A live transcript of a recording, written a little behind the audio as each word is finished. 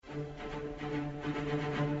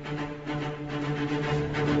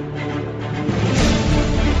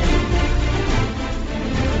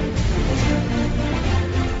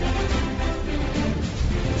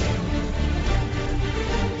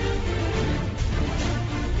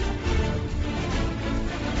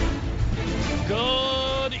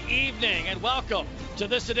and welcome to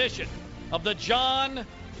this edition of the John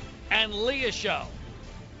and Leah Show.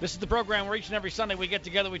 This is the program where each and every Sunday we get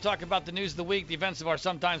together, we talk about the news of the week, the events of our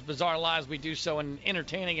sometimes bizarre lives. We do so in an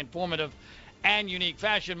entertaining, informative, and unique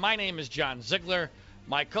fashion. My name is John Ziegler.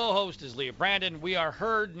 My co-host is Leah Brandon. We are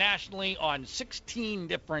heard nationally on 16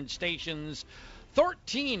 different stations.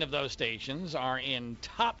 13 of those stations are in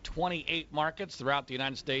top 28 markets throughout the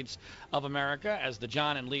United States of America as the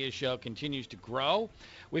John and Leah Show continues to grow.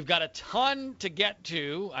 We've got a ton to get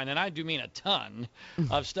to, and I do mean a ton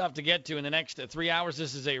of stuff to get to in the next 3 hours.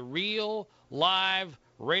 This is a real live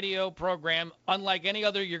radio program, unlike any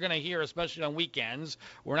other you're going to hear, especially on weekends.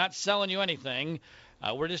 We're not selling you anything.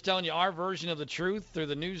 We're just telling you our version of the truth through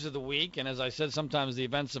the news of the week, and as I said, sometimes the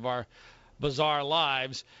events of our bizarre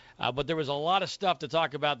lives. But there was a lot of stuff to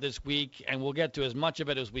talk about this week, and we'll get to as much of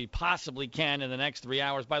it as we possibly can in the next 3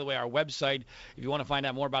 hours. By the way, our website, if you want to find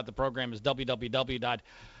out more about the program, is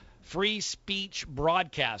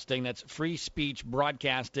www.freespeechbroadcasting. That's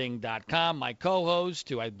freespeechbroadcasting.com. My co-host,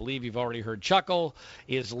 who I believe you've already heard chuckle,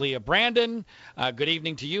 is Leah Brandon. Good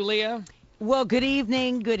evening to you, Leah. Well, good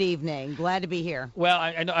evening. Good evening. Glad to be here. Well,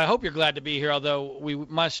 I hope you're glad to be here, although we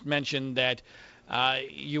must mention that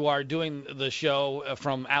you are doing the show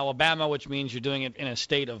from Alabama, which means you're doing it in a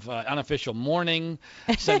state of unofficial mourning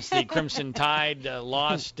since the Crimson Tide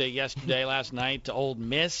lost last night to Ole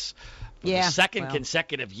Miss for the second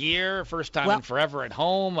consecutive year, first time in forever at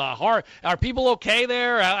home. Are people okay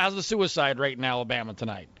there? How's the suicide rate in Alabama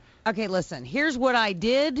tonight? Okay, listen, here's what I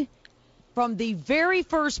did. From the very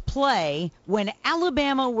first play, when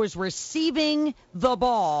Alabama was receiving the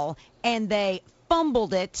ball and they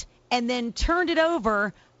fumbled it, and then turned it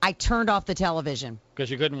over, I turned off the television. Because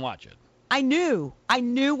you couldn't watch it. I knew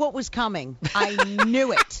what was coming. I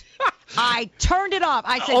knew it. I turned it off.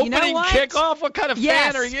 I said, you know what? Opening kickoff? What kind of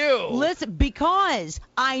fan are you? Listen, because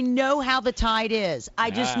I know how the Tide is. I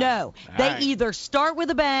just know. They either start with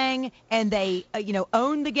a bang and they,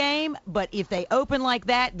 own the game, but if they open like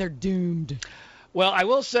that, they're doomed. Well, I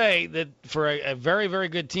will say that for a very, very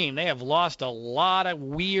good team, they have lost a lot of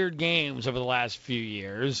weird games over the last few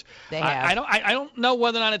years. They have. I don't know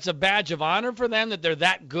whether or not it's a badge of honor for them that they're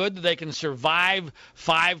that good that they can survive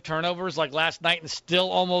 5 turnovers like last night and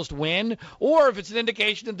still almost win, or if it's an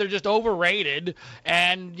indication that they're just overrated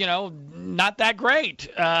and, not that great.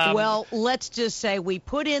 Well, let's just say we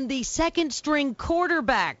put in the second-string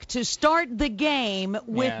quarterback to start the game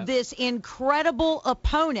with this incredible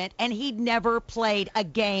opponent, and he'd never played a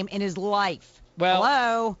game in his life. Well,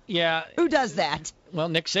 hello? Yeah. Who does that? Well,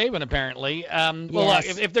 Nick Saban, apparently. Well, look,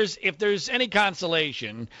 if there's any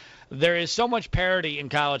consolation, there is so much parity in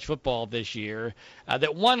college football this year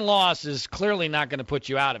that one loss is clearly not going to put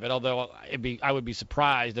you out of it, although I would be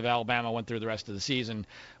surprised if Alabama went through the rest of the season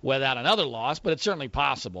without another loss, but it's certainly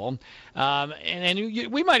possible.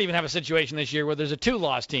 We might even have a situation this year where there's a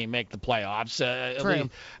 2-loss team make the playoffs. True.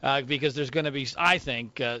 Because there's going to be, I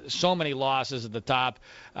think, so many losses at the top.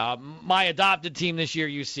 My adopted team this year,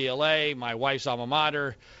 UCLA, my wife's alma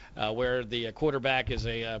mater, where the quarterback is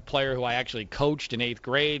a player who I actually coached in 8th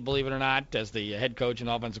grade, believe it or not, as the head coach and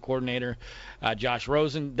offensive coordinator, Josh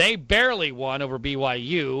Rosen. They barely won over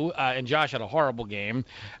BYU, and Josh had a horrible game.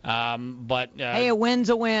 Hey, a win's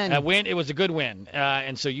a win. It was a good win,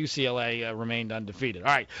 and so UCLA remained undefeated. All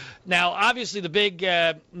right. Now, obviously, the big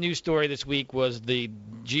news story this week was the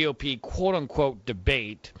GOP quote-unquote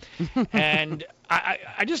debate, and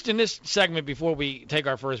I just, in this segment, before we take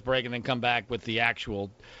our first break and then come back with the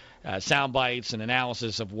actual sound bites and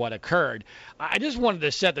analysis of what occurred, I just wanted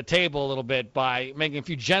to set the table a little bit by making a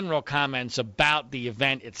few general comments about the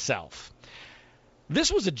event itself.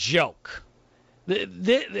 This was a joke.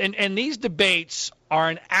 And these debates are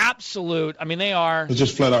an absolute, they are. It's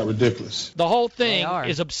just flat out ridiculous. The whole thing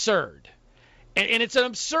is absurd. And it's an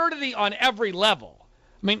absurdity on every level.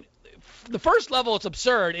 The first level it's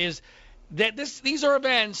absurd is that these are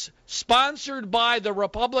events sponsored by the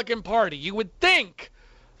Republican Party. You would think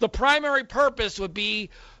the primary purpose would be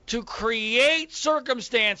to create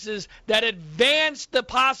circumstances that advance the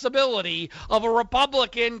possibility of a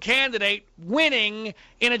Republican candidate winning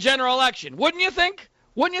in a general election. Wouldn't you think?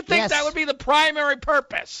 Wouldn't you think that would be the primary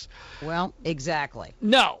purpose? Well, exactly.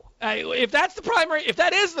 No. If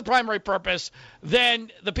that is the primary purpose,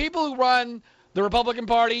 then the people who run the Republican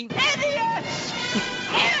Party... Idiots!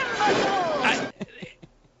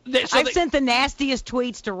 I've sent the nastiest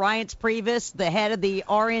tweets to Reince Priebus, the head of the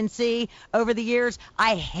RNC, over the years.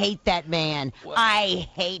 I hate that man. Well, I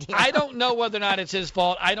hate him. I don't know whether or not it's his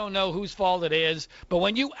fault. I don't know whose fault it is. But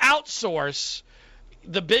when you outsource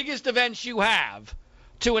the biggest events you have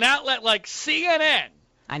to an outlet like CNN,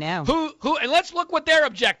 I know. And let's look what their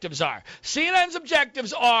objectives are. CNN's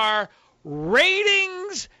objectives are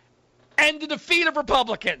ratings and the defeat of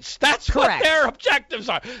Republicans. That's correct. What their objectives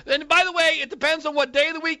are. And by the way, it depends on what day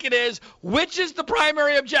of the week it is, which is the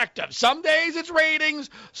primary objective. Some days it's ratings,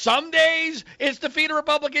 some days it's defeat of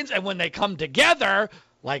Republicans, and when they come together,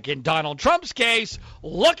 like in Donald Trump's case,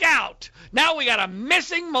 look out. Now we got a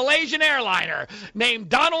missing Malaysian airliner named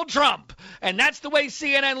Donald Trump, and that's the way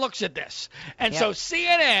CNN looks at this. And so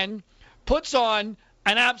CNN puts on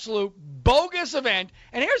an absolute bogus event,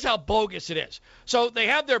 and here's how bogus it is. So they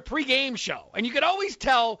have their pregame show, and you can always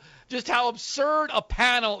tell just how absurd a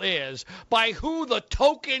panel is by who the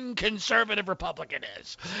token conservative Republican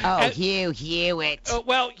is. Oh, Hugh Hewitt.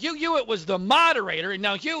 Well, Hugh Hewitt was the moderator, and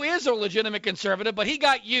now Hugh is a legitimate conservative, but he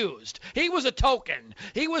got used. He was a token.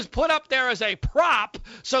 He was put up there as a prop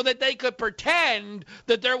so that they could pretend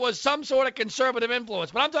that there was some sort of conservative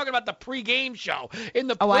influence. But I'm talking about the pregame show.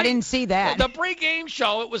 I didn't see that. The pregame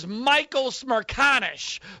show, it was Michael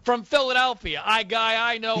Smerconish from Philadelphia, a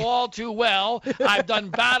guy I know all too well. I've done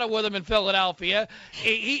battle with him in Philadelphia.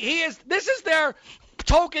 This is their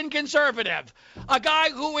token conservative, a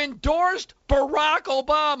guy who endorsed Barack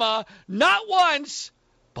Obama not once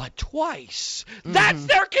but twice. Mm-hmm. That's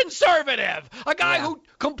their conservative, a guy who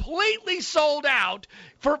completely sold out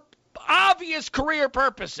for obvious career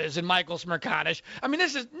purposes in Michael Smerconish. I mean,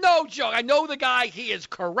 this is no joke. I know the guy. He is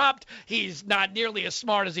corrupt. He's not nearly as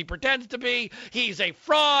smart as he pretends to be. He's a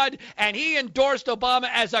fraud, and he endorsed Obama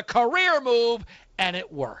as a career move, and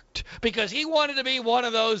it worked because he wanted to be one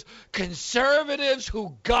of those conservatives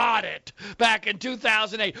who got it back in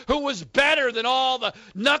 2008, who was better than all the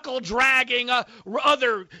knuckle-dragging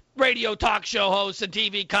other radio talk show hosts and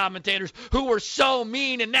TV commentators who were so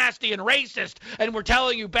mean and nasty and racist and were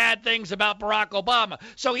telling you bad things about Barack Obama.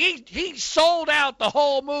 So he sold out the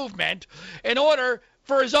whole movement in order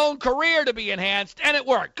for his own career to be enhanced, and it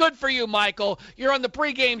worked. Good for you, Michael. You're on the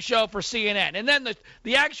pregame show for CNN. And then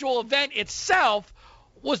the actual event itself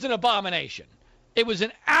was an abomination. It was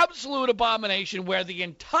an absolute abomination where the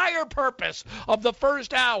entire purpose of the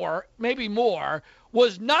first hour, maybe more,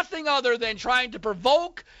 was nothing other than trying to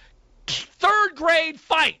provoke third-grade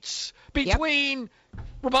fights between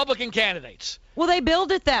Republican candidates. Well, they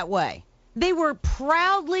billed it that way. They were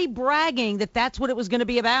proudly bragging that that's what it was going to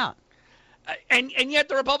be about. And yet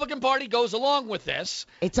the Republican Party goes along with this.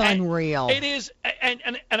 It's unreal. It is, and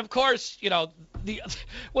of course, you know,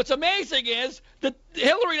 what's amazing is that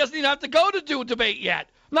Hillary doesn't even have to go to do a debate yet.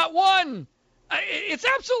 Not one. It's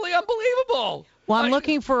absolutely unbelievable. Well, I'm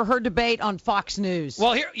looking for her debate on Fox News.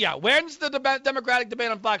 Well, when's the Democratic debate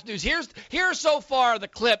on Fox News? Here's so far the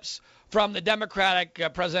clips from the Democratic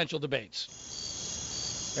presidential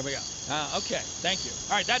debates. There we go. Okay, thank you.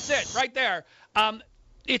 All right, that's it right there.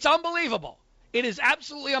 It's unbelievable. It is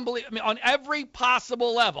absolutely unbelievable. I mean, on every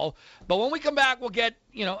possible level. But when we come back, we'll get,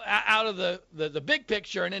 out of the big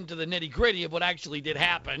picture and into the nitty-gritty of what actually did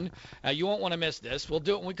happen. You won't want to miss this. We'll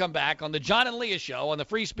do it when we come back on the John and Leah Show on the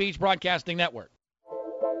Free Speech Broadcasting Network.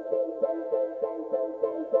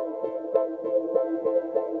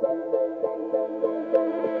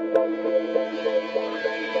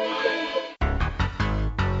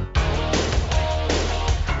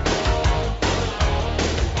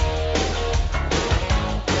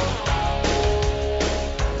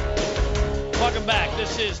 Welcome back.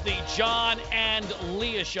 This is the John and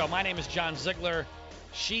Leah Show. My name is John Ziegler.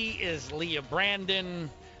 She is Leah Brandon.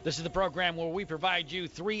 This is the program where we provide you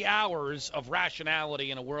 3 hours of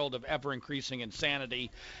rationality in a world of ever-increasing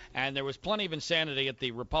insanity. And there was plenty of insanity at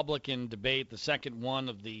the Republican debate, the second one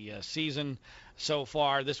of the season so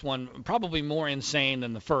far. This one probably more insane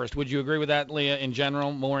than the first. Would you agree with that, Leah, in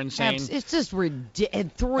general? More insane? It's just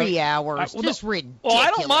 3 hours. Just ridiculous. Well, I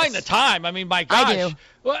don't mind the time. I mean, my gosh. I do.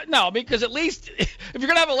 Well, no, because at least if you're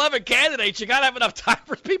going to have 11 candidates, you got to have enough time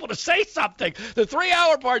for people to say something. The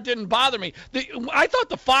 3-hour part didn't bother me. I thought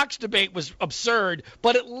the Fox debate was absurd,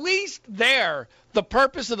 but at least there, the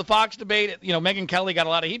purpose of the Fox debate, Megyn Kelly got a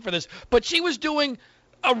lot of heat for this, but she was doing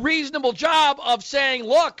a reasonable job of saying,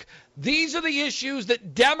 look, these are the issues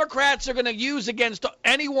that Democrats are going to use against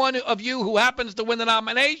any one of you who happens to win the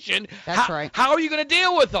nomination. That's right. How are you going to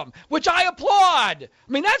deal with them? Which I applaud.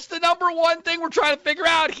 I mean, that's the number one thing we're trying to figure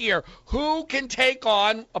out here. Who can take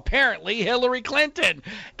on, apparently, Hillary Clinton?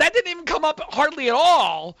 That didn't even come up hardly at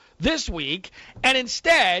all this week. And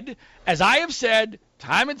instead, as I have said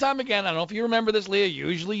time and time again, I don't know if you remember this, Leah.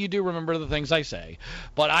 Usually you do remember the things I say.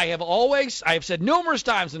 But I have said numerous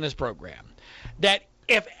times in this program that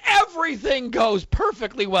if everything goes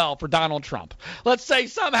perfectly well for Donald Trump, let's say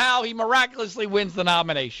somehow he miraculously wins the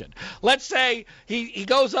nomination. Let's say he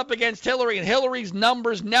goes up against Hillary and Hillary's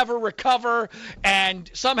numbers never recover and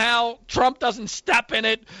somehow Trump doesn't step in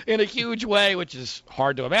it in a huge way, which is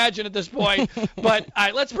hard to imagine at this point. But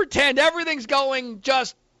let's pretend everything's going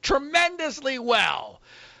just tremendously well.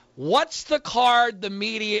 What's the card the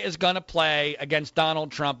media is going to play against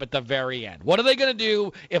Donald Trump at the very end? What are they going to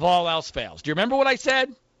do if all else fails? Do you remember what I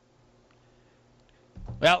said?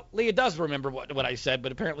 Well, Leah does remember what I said,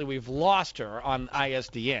 but apparently we've lost her on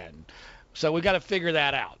ISDN. So we've got to figure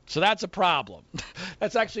that out. So that's a problem.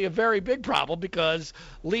 That's actually a very big problem because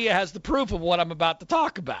Leah has the proof of what I'm about to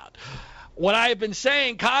talk about. What I have been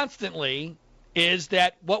saying constantly is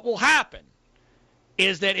that what will happen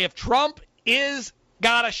is that if Trump is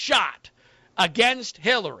got a shot against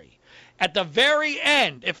Hillary, at the very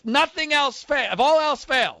end, if nothing else if all else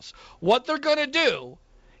fails, what they're going to do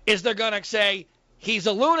is they're going to say he's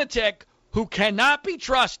a lunatic who cannot be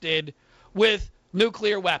trusted with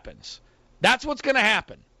nuclear weapons. That's what's going to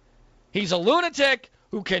happen. He's a lunatic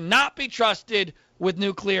who cannot be trusted with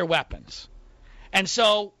nuclear weapons. And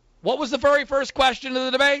so, what was the very first question of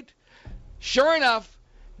the debate? Sure enough,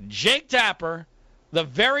 Jake Tapper, the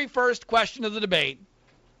very first question of the debate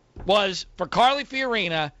was for Carly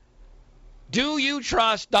Fiorina, do you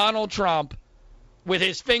trust Donald Trump with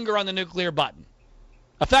his finger on the nuclear button?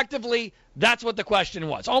 Effectively, that's what the question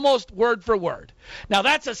was, almost word for word. Now,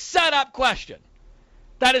 that's a set-up question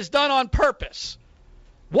that is done on purpose.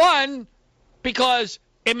 One, because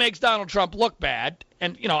it makes Donald Trump look bad,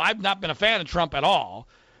 and, I've not been a fan of Trump at all.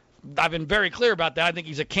 I've been very clear about that. I think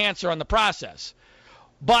he's a cancer on the process.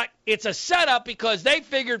 But it's a setup because they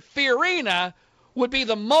figured Fiorina would be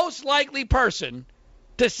the most likely person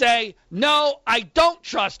to say, no, I don't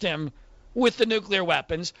trust him with the nuclear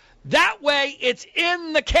weapons. That way it's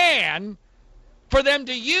in the can for them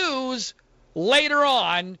to use later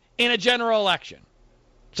on in a general election.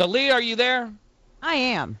 So, Lee, are you there? I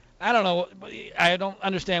am. I don't know. I don't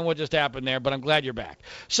understand what just happened there, but I'm glad you're back.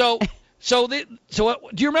 So do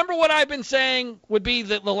you remember what I've been saying would be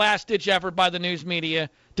the last-ditch effort by the news media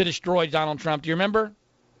to destroy Donald Trump? Do you remember?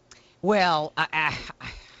 Well,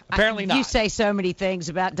 apparently not. You say so many things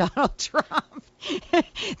about Donald Trump.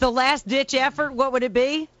 The last-ditch effort, what would it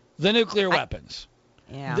be? The nuclear weapons.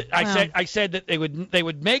 Yeah. I said that they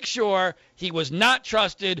would make sure he was not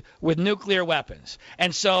trusted with nuclear weapons.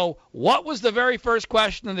 And so, what was the very first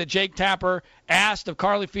question that Jake Tapper asked of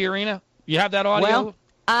Carly Fiorina? You have that audio? Well,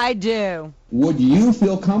 I do. Would you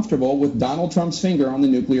feel comfortable with Donald Trump's finger on the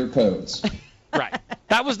nuclear codes? Right.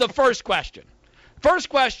 That was the first question. First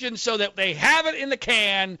question, so that they have it in the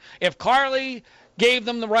can if Carly gave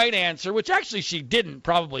them the right answer, which actually she didn't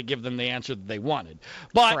probably give them the answer that they wanted.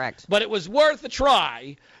 But, correct. But it was worth a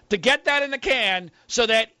try to get that in the can so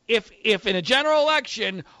that if in a general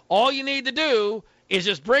election all you need to do is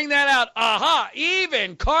just bring that out,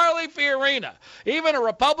 even Carly Fiorina, even a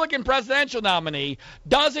Republican presidential nominee,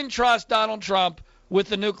 doesn't trust Donald Trump with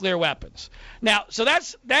the nuclear weapons. Now, so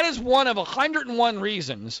that is one of 101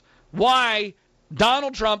 reasons why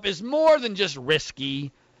Donald Trump is more than just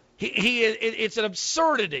risky. It's an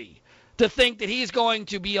absurdity to think that he's going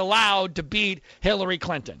to be allowed to beat Hillary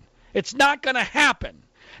Clinton. It's not going to happen.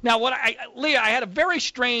 Now, Leah, I had a very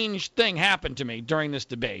strange thing happen to me during this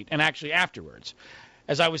debate, and actually afterwards,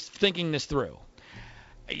 as I was thinking this through.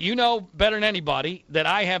 You know better than anybody that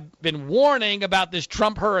I have been warning about this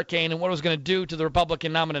Trump hurricane and what it was going to do to the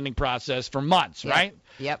Republican nominating process for months, right?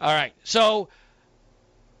 Yep. All right. So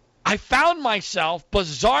I found myself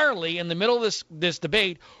bizarrely in the middle of this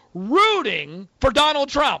debate rooting for Donald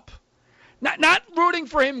Trump. Not rooting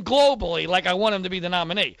for him globally like I want him to be the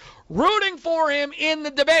nominee. Rooting for him in the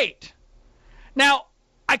debate. Now,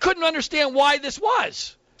 I couldn't understand why this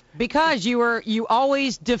was. Because you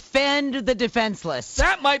always defend the defenseless.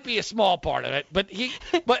 That might be a small part of it,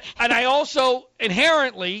 and I also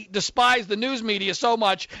inherently despise the news media so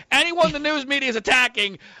much. Anyone the news media is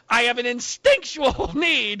attacking, I have an instinctual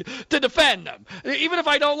need to defend them, even if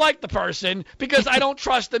I don't like the person, because I don't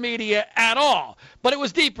trust the media at all. But it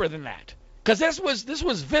was deeper than that, because this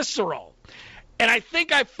was visceral. And I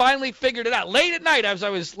think I finally figured it out. Late at night, as I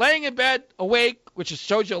was laying in bed, awake, which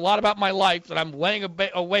shows you a lot about my life, that I'm laying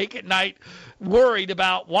awake at night, worried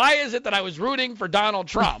about why is it that I was rooting for Donald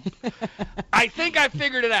Trump. I think I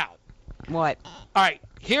figured it out. What? All right,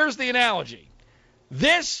 here's the analogy.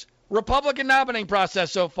 This Republican nominating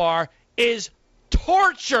process so far is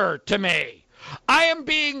torture to me. I am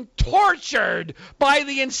being tortured by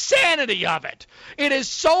the insanity of it. It is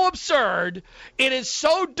so absurd. It is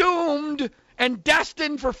so doomed and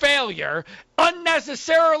destined for failure,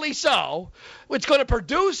 unnecessarily so. It's going to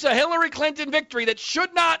produce a Hillary Clinton victory that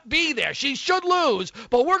should not be there. She should lose,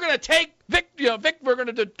 but we're going to take we're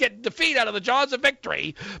going to get defeat out of the jaws of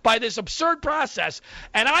victory by this absurd process.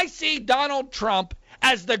 And I see Donald Trump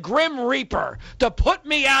as the Grim Reaper to put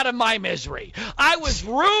me out of my misery. I was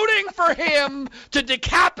rooting for him to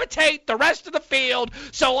decapitate the rest of the field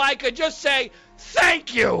so I could just say,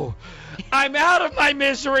 thank you. I'm out of my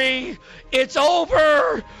misery. It's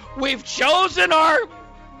over. We've chosen our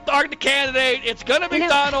candidate. It's going to be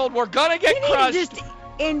Donald. We're going to get crushed. Just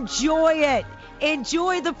enjoy it.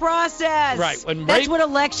 Enjoy the process. Right. That's what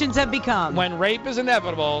elections have become. When rape is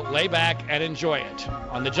inevitable, lay back and enjoy it.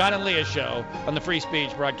 On the John and Leah Show on the Free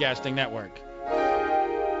Speech Broadcasting Network.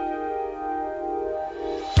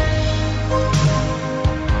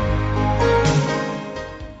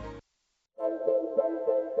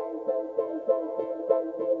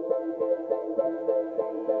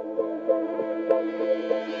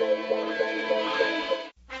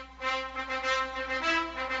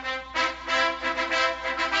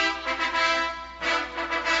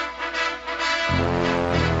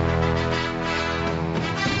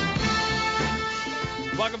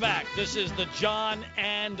 Welcome back. This is the John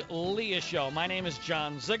and Leah Show. My name is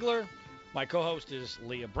John Ziegler. My co-host is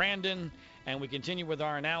Leah Brandon. And we continue with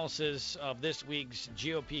our analysis of this week's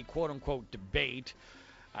GOP quote-unquote debate.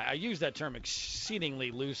 I use that term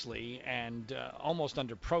exceedingly loosely and almost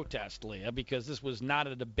under protest, Leah, because this was not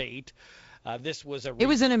a debate. It was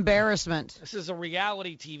an embarrassment. This is a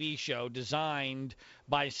reality TV show designed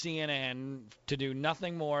by CNN to do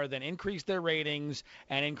nothing more than increase their ratings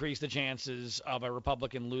and increase the chances of a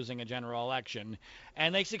Republican losing a general election.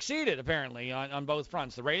 And they succeeded, apparently, on both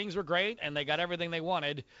fronts. The ratings were great, and they got everything they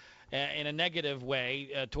wanted in a negative way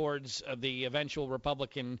towards the eventual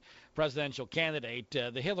Republican presidential candidate.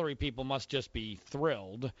 The Hillary people must just be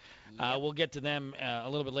thrilled. Yep. We'll get to them a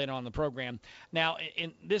little bit later on in the program. Now,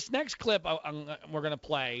 in this next clip we're going to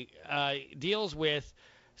play deals with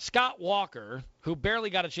Scott Walker, who barely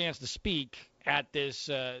got a chance to speak at this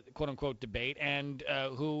quote-unquote debate and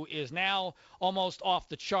who is now almost off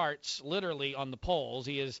the charts, literally, on the polls.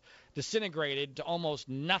 He is disintegrated to almost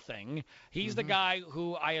nothing. He's the guy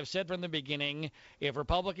who I have said from the beginning, if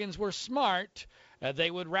Republicans were smart, they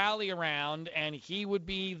would rally around, and he would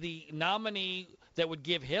be the nominee that would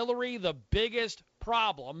give Hillary the biggest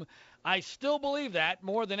problem. I still believe that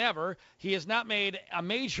more than ever. He has not made a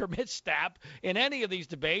major misstep in any of these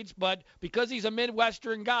debates, but because he's a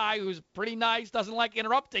Midwestern guy who's pretty nice, doesn't like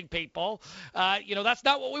interrupting people, that's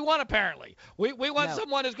not what we want, apparently. We want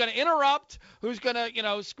someone who's going to interrupt, who's going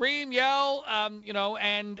to, scream, yell,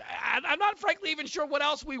 and I'm not frankly even sure what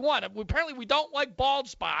else we want. Apparently we don't like bald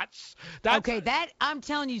spots. I'm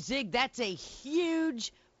telling you, Zig, that's a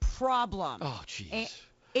huge problem. Oh, jeez.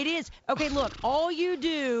 It is. Okay, look, all you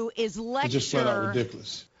do is lecture. It's just flat out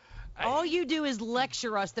ridiculous. All you do is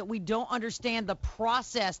lecture us that we don't understand the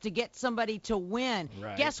process to get somebody to win.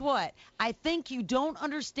 Right. Guess what? I think you don't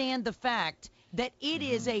understand the fact that it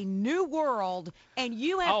is a new world, and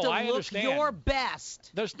you have to look your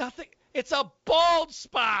best. There's nothing. It's a bald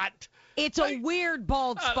spot. It's a weird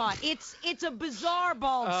bald spot. It's a bizarre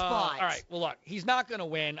bald spot. All right. Well, look, he's not going to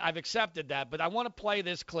win. I've accepted that, but I want to play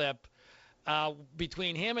this clip.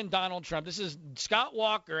 Between him and Donald Trump. This is Scott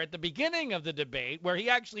Walker at the beginning of the debate where he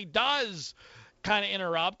actually does kind of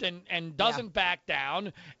interrupt and doesn't back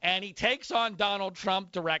down, and he takes on Donald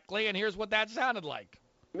Trump directly, and here's what that sounded like.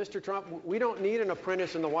 Mr. Trump, we don't need an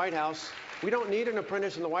apprentice in the White House. We don't need an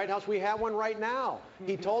apprentice in the White House. We have one right now.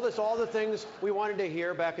 He told us all the things we wanted to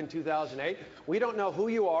hear back in 2008. We don't know who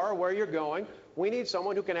you are or where you're going. We need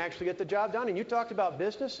someone who can actually get the job done. And you talked about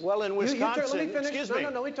business. Well, in Wisconsin,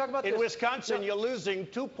 let me talk about this. In Wisconsin, you're losing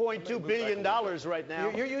 $2.2 billion right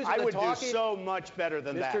now. You're using I would do so much better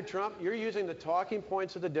than that. Mr. Trump, you're using the talking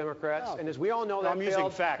points of the Democrats. And as we all know, that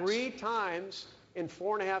failed 3 times in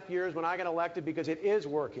 4.5 years when I got elected because it is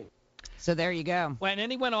working. So there you go. And then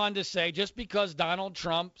he went on to say, just because Donald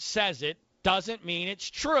Trump says it doesn't mean it's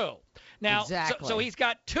true. Now, so he's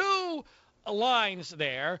got 2 lines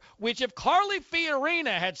there, which if Carly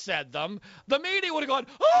Fiorina had said them, the media would have gone,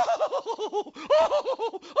 oh,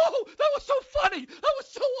 that was so funny. That was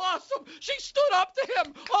so awesome. She stood up to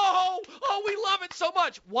him. Oh, we love it so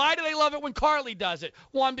much. Why do they love it when Carly does it?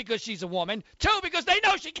 1, because she's a woman. 2, because they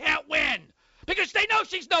know she can't win. Because they know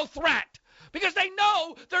she's no threat. Because they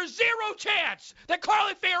know there's 0 chance that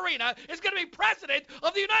Carly Fiorina is going to be president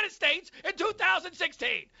of the United States in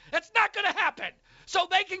 2016. That's not going to happen. So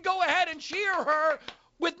they can go ahead and cheer her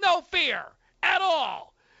with no fear at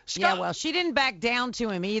all. Yeah, well, she didn't back down to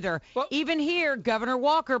him either. Well, Even here, Governor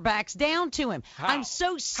Walker backs down to him. How? I'm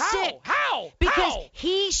so sick. How? Because How?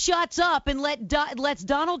 he shuts up and lets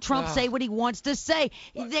Donald Trump say what he wants to say.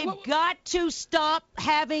 They've got to stop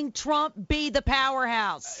having Trump be the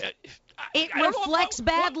powerhouse. It reflects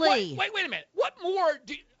badly. Wait a minute. What more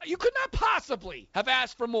you could not possibly have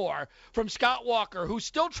asked for more from Scott Walker, who's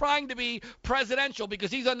still trying to be presidential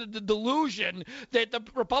because he's under the delusion that the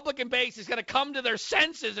Republican base is going to come to their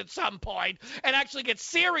senses at some point and actually get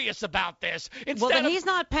serious about this. Well, then he's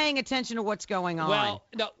not paying attention to what's going on. Well,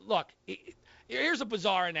 no, look, here's a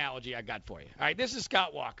bizarre analogy I got for you. All right, this is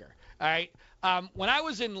Scott Walker. All right. When I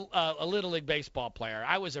was in a Little League baseball player,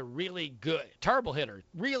 I was a really good, terrible hitter,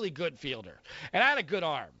 really good fielder, and I had a good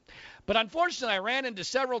arm. But unfortunately, I ran into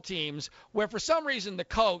several teams where for some reason the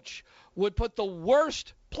coach would put the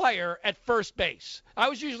worst player at first base. I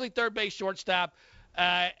was usually third base, shortstop,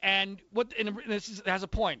 and this has a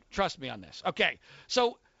point. Trust me on this. Okay,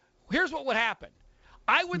 so here's what would happen.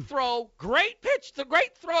 I would throw great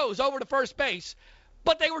throws over to first base,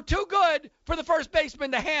 but they were too good for the first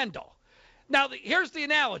baseman to handle. Now, here's the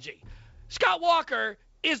analogy. Scott Walker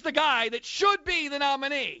is the guy that should be the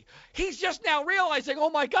nominee. He's just now realizing, oh,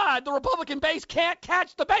 my God, the Republican base can't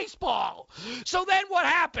catch the baseball. So then what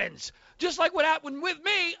happens? Just like what happened with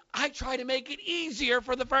me, I try to make it easier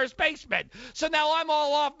for the first baseman. So now I'm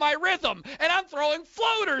all off my rhythm, and I'm throwing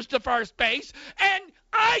floaters to first base, and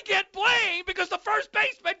I get blamed because the first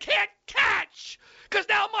baseman can't catch. Because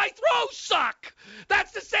now my throws suck.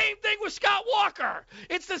 That's the same thing with Scott Walker.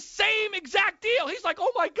 It's the same exact deal. He's like,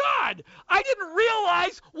 oh, my God, I didn't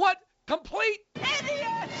realize what complete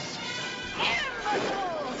idiots,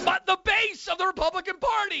 imbeciles, but the base of the Republican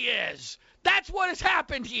Party is. That's what has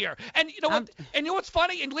happened here. And you know what? And you know what's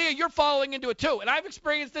funny? And Leah, you're following into it too. And I've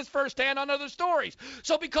experienced this firsthand on other stories.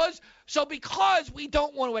 So because we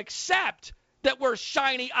don't want to accept that we're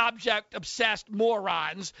shiny object obsessed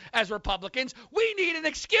morons as Republicans, we need an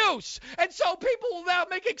excuse. And so people will now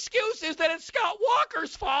make excuses that it's Scott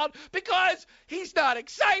Walker's fault because he's not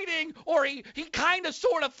exciting, or he kind of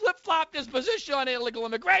sort of flip-flopped his position on illegal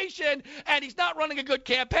immigration, and he's not running a good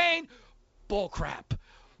campaign. Bullcrap.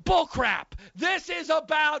 This is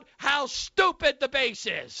about how stupid the base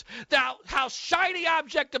is, how shiny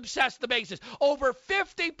object obsessed the base is. Over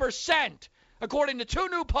 50%. According to two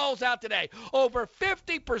new polls out today, over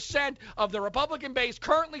 50% of the Republican base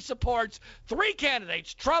currently supports three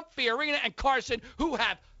candidates, Trump, Fiorina, and Carson, who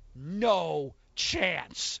have no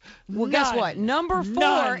chance. Well, guess what? Number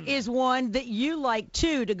 4 is one that you like,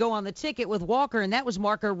 too, to go on the ticket with Walker, and that was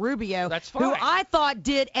Marco Rubio. That's fine. Who I thought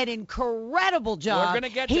did an incredible job. We're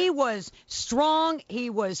gonna get he was strong. He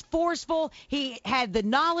was forceful. He had the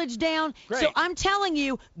knowledge down. Great. So I'm telling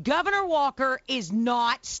you, Governor Walker is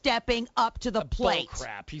not stepping up to the plate.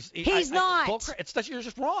 Bullcrap. He's not. Bullcrap. You're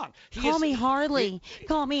just wrong. Call me Harley.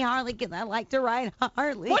 Call me Harley because I like to ride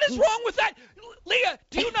Harley. What is wrong with that? Leah,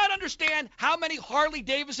 do you not understand how many Harley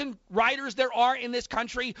Davidson riders there are in this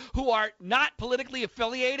country who are not politically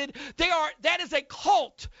affiliated? That is a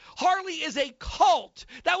cult. Harley is a cult.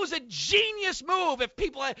 That was a genius move if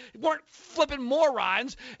people weren't flipping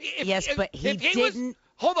morons. But he didn't.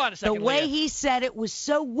 Hold on a second, The way Leah. he said it was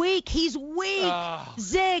so weak. He's weak.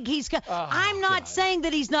 Zig, I'm not saying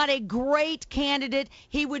that he's not a great candidate.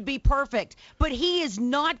 He would be perfect. But he is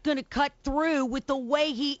not going to cut through with the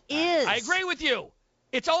way he is. I agree with you.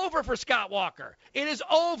 It's over for Scott Walker. It is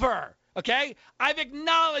over. Okay? I've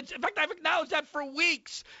acknowledged that for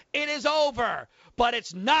weeks. It is over. But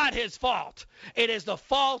it's not his fault. It is the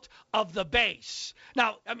fault of the base.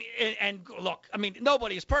 Now, look,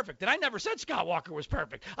 nobody is perfect. And I never said Scott Walker was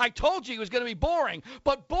perfect. I told you he was going to be boring.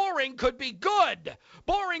 But boring could be good.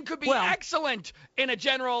 Boring could be excellent in a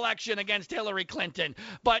general election against Hillary Clinton.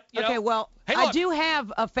 But, hey, I do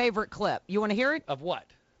have a favorite clip. You want to hear it? Of what?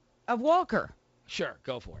 Of Walker. Sure,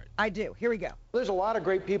 go for it. I do. Here we go. There's a lot of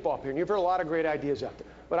great people up here, and you've heard a lot of great ideas out there.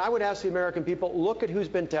 But I would ask the American people, look at who's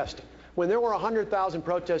been tested. When there were 100,000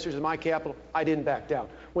 protesters in my capital, I didn't back down.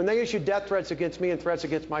 When they issued death threats against me and threats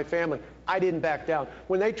against my family, I didn't back down.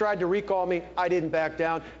 When they tried to recall me, I didn't back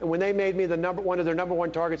down. And when they made me one of their number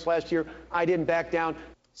one targets last year, I didn't back down.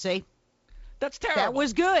 See? That's terrible. That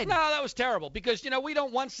was good. No, that was terrible because, we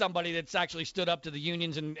don't want somebody that's actually stood up to the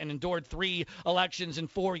unions and endured 3 elections in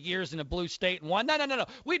 4 years in a blue state and won. No.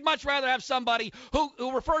 We'd much rather have somebody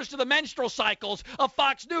who refers to the menstrual cycles of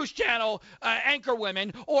Fox News Channel anchor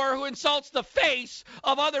women or who insults the face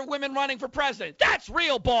of other women running for president. That's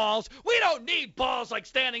real balls. We don't need balls like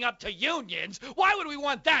standing up to unions. Why would we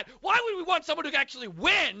want that? Why would we want someone who can actually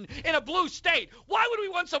win in a blue state? Why would we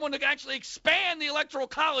want someone who can actually expand the electoral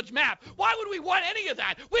college map? Why would we want any of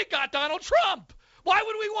that? We got Donald Trump. Why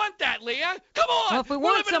would we want that, Leah? Come on. Well, if we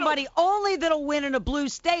want somebody only that'll win in a blue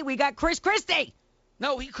state, we got Chris Christie.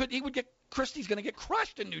 No, he would get. Christie's going to get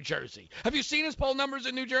crushed in New Jersey. Have you seen his poll numbers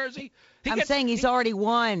in New Jersey? I'm saying he's already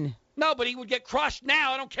won. No, but he would get crushed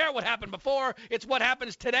now. I don't care what happened before. It's what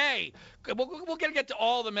happens today. We'll get to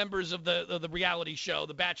all the members of the reality show,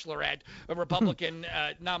 The Bachelorette, a Republican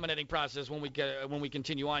nominating process when we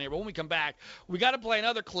continue on here. But when we come back, we got to play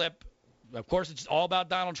another clip. Of course, it's all about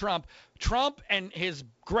Donald Trump. Trump and his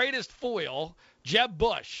greatest foil, Jeb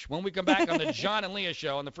Bush, when we come back on the John and Leah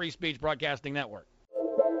Show on the Free Speech Broadcasting Network.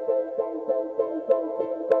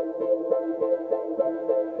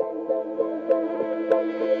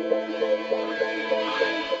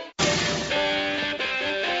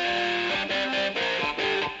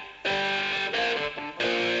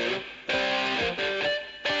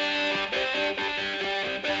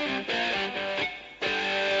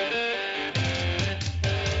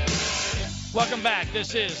 Welcome back.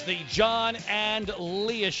 This is the John and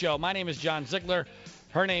Leah Show. My name is John Ziegler.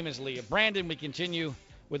 Her name is Leah Brandon. We continue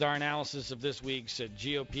with our analysis of this week's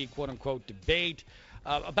GOP quote-unquote debate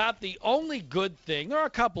about the only good thing. There are a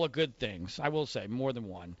couple of good things, I will say, more than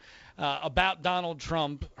one, about Donald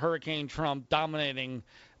Trump, Hurricane Trump, dominating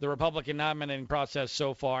the Republican nominating process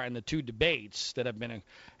so far and the two debates that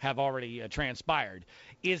have already transpired,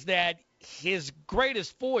 is that his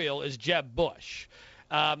greatest foil is Jeb Bush.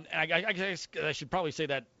 I guess I should probably say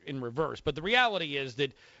that in reverse, but the reality is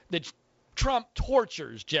that Trump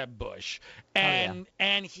tortures Jeb Bush, and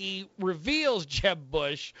he reveals Jeb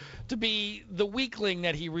Bush to be the weakling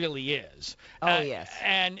that he really is. Yes.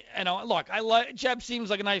 And look, Jeb seems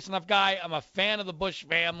like a nice enough guy. I'm a fan of the Bush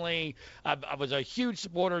family. I was a huge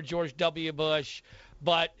supporter of George W. Bush,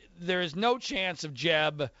 but there is no chance of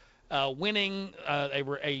Jeb winning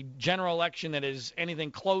a general election that is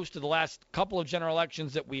anything close to the last couple of general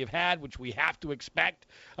elections that we have had, which we have to expect,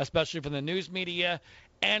 especially from the news media.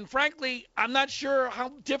 And frankly, I'm not sure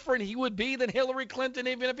how different he would be than Hillary Clinton,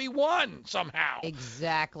 even if he won somehow.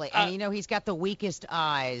 Exactly. And, he's got the weakest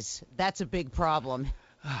eyes. That's a big problem.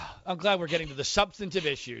 I'm glad we're getting to the substantive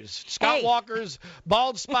issues. Scott Walker's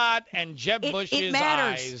bald spot and Jeb Bush's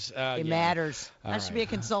eyes. It matters. I should be a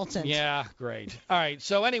consultant. Yeah, great. All right.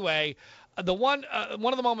 So anyway, one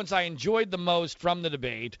of the moments I enjoyed the most from the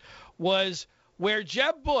debate was where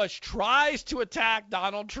Jeb Bush tries to attack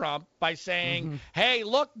Donald Trump by saying, hey,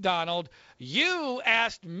 look, Donald, you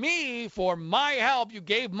asked me for my help. You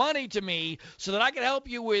gave money to me so that I could help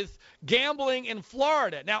you with gambling in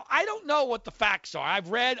Florida. Now, I don't know what the facts are. I've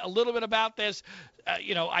read a little bit about this.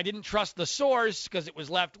 I didn't trust the source because it was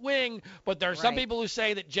left-wing, but there are some people who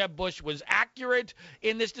say that Jeb Bush was accurate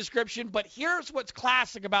in this description. But here's what's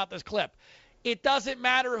classic about this clip. It doesn't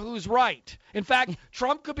matter who's right. In fact,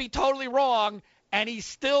 Trump could be totally wrong, and he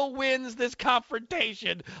still wins this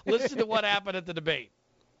confrontation. Listen to what happened at the debate.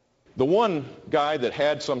 The one guy that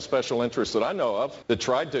had some special interest that I know of that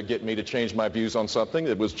tried to get me to change my views on something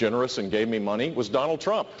that was generous and gave me money was Donald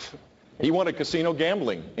Trump. He wanted casino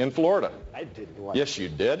gambling in Florida. I didn't want Yes, you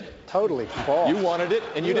did. Totally false. You wanted it,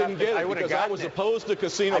 and you didn't get it because I was opposed to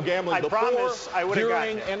casino gambling before,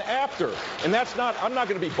 during, and after. And that's not, I'm not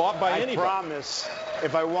going to be bought by anybody. I promise,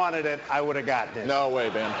 if I wanted it, I would have gotten it. No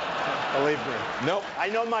way, man. Believe me. Nope. I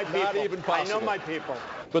know my people. Not even possible. I know my people.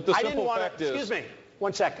 But the simple fact is... Excuse me.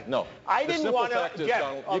 1 second. No. I didn't want to get...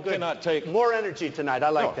 Donald, you cannot take... More energy tonight. I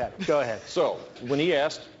like that. Go ahead. So, when he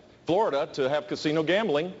asked Florida to have casino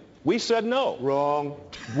gambling, we said no. Wrong.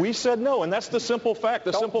 We said no, and that's the simple fact.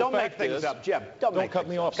 Don't make things up, Jeb. Don't cut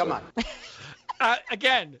me off. Come on.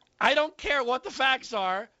 Again, I don't care what the facts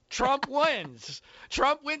are. Trump wins.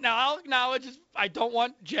 Trump wins. Now, I'll acknowledge I don't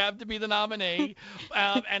want Jeb to be the nominee.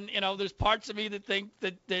 And, there's parts of me that think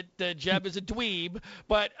that Jeb is a dweeb.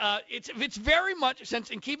 But it's very much, since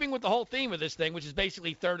in keeping with the whole theme of this thing, which is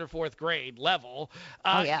basically 3rd or 4th grade level,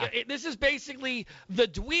 this is basically the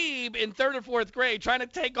dweeb in 3rd or 4th grade trying to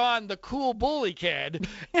take on the cool bully kid.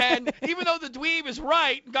 And even though the dweeb is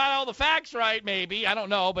right, got all the facts right, maybe, I don't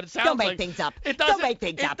know, but it sounds like... Don't make things up. It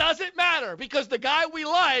doesn't matter, because the guy we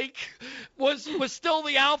like was still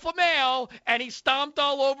the alpha male, and he stomped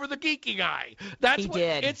all over the geeky guy. He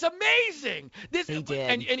did. It's amazing. He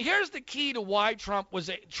did. And here's the key to why Trump was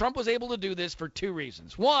able to do this for 2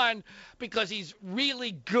 reasons. One, because he's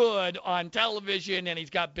really good on television and he's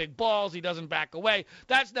got big balls. He doesn't back away.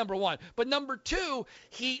 That's number one. But number 2,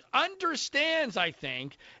 he understands, I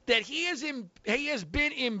think, that he has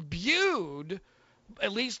been imbued,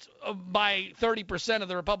 at least by 30% of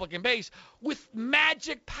the Republican base, with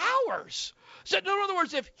magic powers. So in other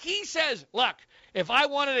words, if he says, look, if I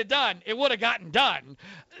wanted it done, it would have gotten done.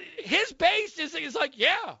 His base is like,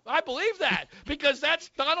 yeah, I believe that because that's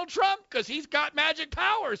Donald Trump because he's got magic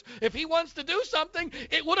powers. If he wants to do something,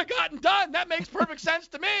 it would have gotten done. That makes perfect sense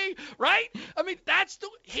to me, right? I mean,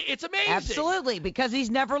 it's amazing. Absolutely, because he's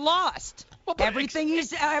never lost. Well, but everything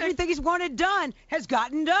he's wanted done has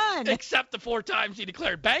gotten done. Except the 4 times he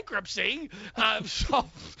declared bankruptcy. So,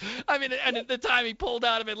 I mean, and at the time he pulled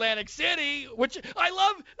out of Atlantic City, which I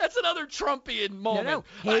love. That's another Trumpian moment. No.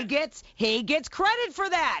 He gets credit for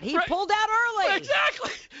that. He pulled out early.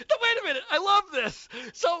 Exactly. No, wait a minute. I love this.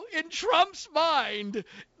 So in Trump's mind,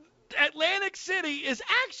 Atlantic City is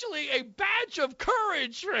actually a badge of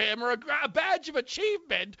courage for him, or a badge of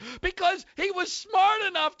achievement, because he was smart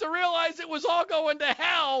enough to realize it was all going to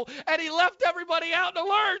hell, and he left everybody out in a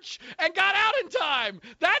lurch and got out in time.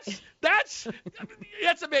 That's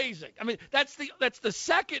amazing. I mean, that's the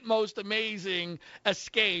second most amazing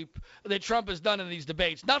escape that Trump has done in these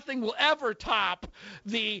debates. Nothing will ever top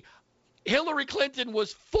the Hillary Clinton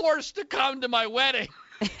was forced to come to my wedding.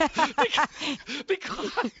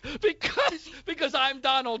 because I'm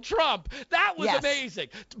Donald Trump. That was amazing.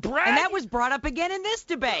 And that was brought up again in this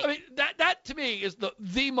debate. I mean, that to me is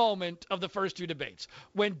the moment of the first 2 debates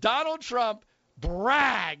when Donald Trump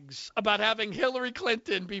brags about having Hillary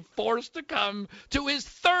Clinton be forced to come to his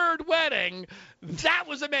 3rd wedding. That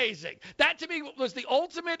was amazing. That to me was the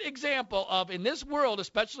ultimate example of, in this world,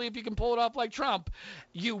 especially if you can pull it off like Trump,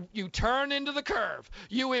 you turn into the curve.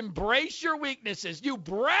 You embrace your weaknesses. You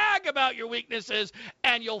brag about your weaknesses,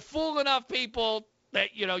 and you'll fool enough people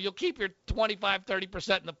that, you'll keep your 25,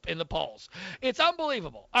 30% in the polls. It's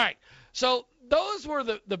unbelievable. All right. So those were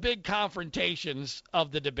the big confrontations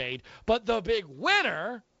of the debate. But the big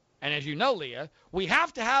winner, and as you know, Leah, we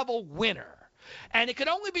have to have a winner. And it can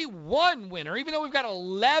only be one winner, even though we've got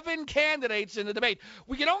 11 candidates in the debate.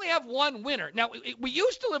 We can only have one winner. Now, we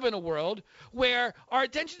used to live in a world where our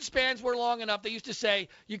attention spans were long enough. They used to say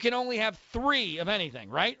you can only have 3 of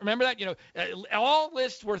anything, right? Remember that? All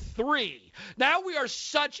lists were 3. Now we are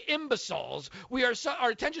such imbeciles.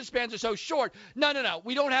 Our attention spans are so short. No.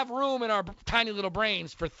 We don't have room in our tiny little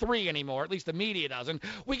brains for 3 anymore. At least the media doesn't.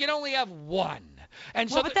 We can only have 1. And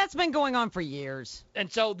but that's been going on for years.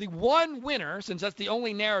 And so the one winner, since that's the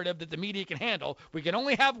only narrative that the media can handle, we can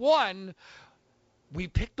only have one. We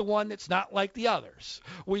pick the one that's not like the others.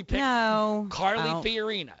 We pick Carly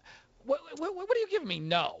Fiorina. What are you giving me?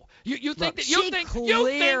 No. You think that she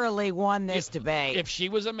clearly won this debate. If she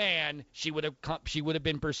was a man, she would have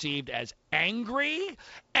been perceived as angry,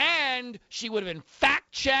 and she would have been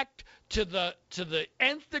fact checked to the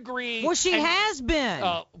nth degree. Well, she has been.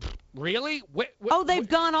 Really? They've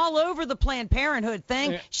gone all over the Planned Parenthood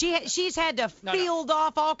thing. She's had to field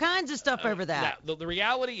off all kinds of stuff over that. The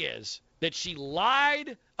reality is that she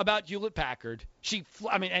lied about Hewlett-Packard.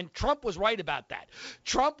 And Trump was right about that.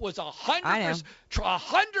 Trump was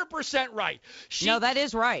 100% right. No, that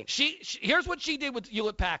is right. Here's what she did with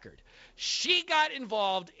Hewlett-Packard. She got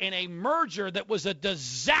involved in a merger that was a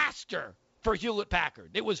disaster for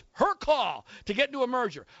Hewlett-Packard. It was her call to get into a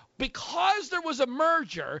merger. Because there was a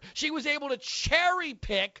merger, she was able to cherry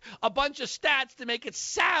pick a bunch of stats to make it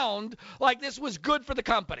sound like this was good for the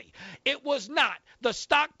company. It was not. The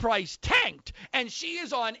stock price tanked, and she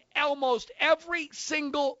is on almost every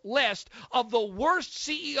single list of the worst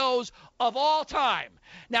CEOs of all time.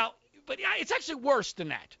 Now, but it's actually worse than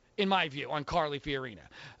that, in my view, on Carly Fiorina.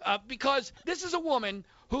 Because this is a woman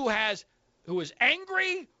who is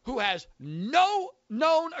angry, who has no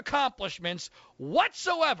known accomplishments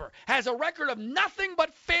whatsoever, has a record of nothing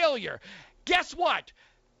but failure. Guess what?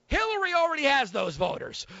 Hillary already has those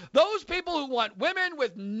voters. Those people who want women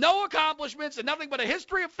with no accomplishments and nothing but a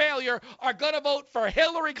history of failure are going to vote for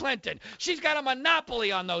Hillary Clinton. She's got a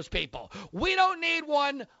monopoly on those people. We don't need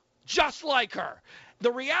one just like her.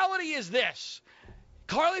 The reality is this.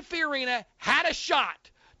 Carly Fiorina had a shot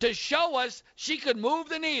to show us she could move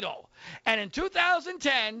the needle. And in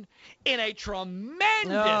 2010, in a tremendous...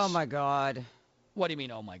 Oh, my God. What do you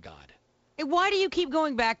mean, oh, my God? Why do you keep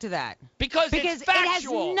going back to that? Because it's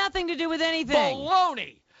factual. It has nothing to do with anything.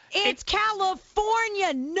 Baloney. It's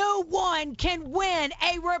California. No one can win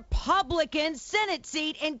a Republican Senate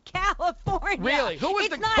seat in California. Really?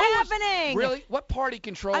 It's not happening. Really? What party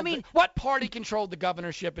controlled what party controlled the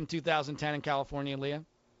governorship in 2010 in California, Leah?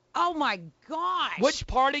 Oh, my gosh. Which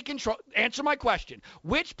party answer my question.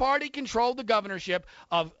 Which party controlled the governorship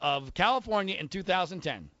of California in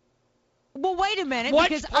 2010? Well, wait a minute,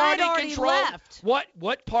 because I'd already left.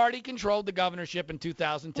 What party controlled the governorship in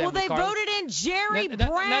 2010? Well, they voted in Jerry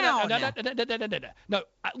Brown. No,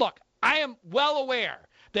 look, I am well aware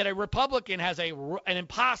that a Republican has an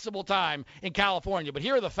impossible time in California. But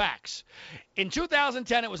here are the facts. In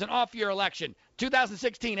 2010, it was an off-year election.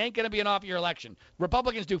 2016 ain't going to be an off-year election.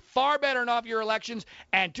 Republicans do far better in off-year elections,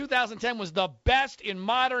 and 2010 was the best in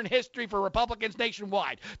modern history for Republicans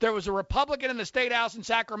nationwide. There was a Republican in the State House in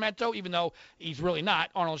Sacramento, even though he's really not,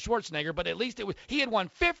 Arnold Schwarzenegger, but at least he had won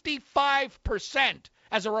 55%.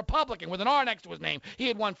 As a Republican with an R next to his name, he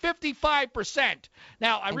had won 55%.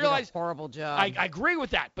 Now, I realize did a horrible job. I agree with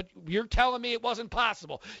that, but you're telling me it wasn't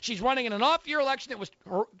possible. She's running in an off-year election that was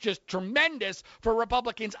just tremendous for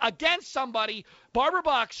Republicans against somebody, Barbara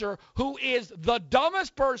Boxer, who is the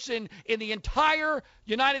dumbest person in the entire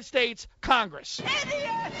United States Congress.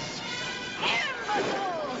 Idiots!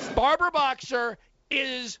 Imbeciles! Barbara Boxer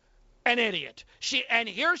is an idiot.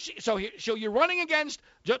 So you're running against,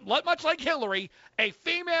 much like Hillary, a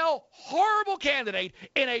female horrible candidate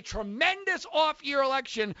in a tremendous off-year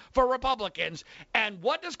election for Republicans. And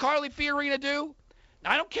what does Carly Fiorina do?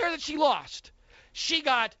 Now, I don't care that she lost. She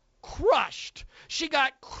got crushed. She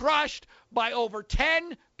got crushed by over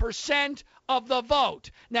 10% of the vote.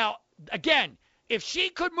 Now, again, if she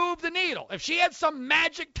could move the needle, if she had some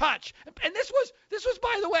magic touch, and this was,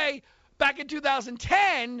 by the way, back in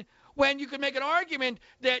 2010, when you could make an argument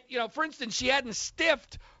that, for instance, she hadn't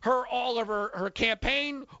stiffed all of her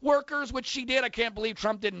campaign workers, which she did. I can't believe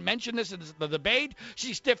Trump didn't mention this in the debate.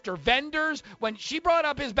 She stiffed her vendors. When she brought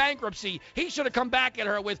up his bankruptcy, he should have come back at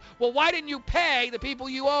her with, well, why didn't you pay the people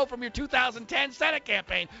you owe from your 2010 Senate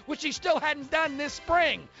campaign, which she still hadn't done this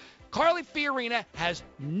spring. Carly Fiorina has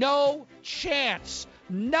no chance,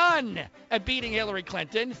 none, at beating Hillary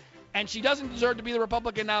Clinton. And she doesn't deserve to be the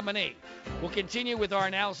Republican nominee. We'll continue with our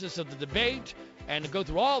analysis of the debate and go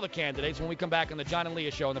through all the candidates when we come back on the John and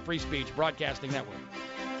Leah Show on the Free Speech Broadcasting Network.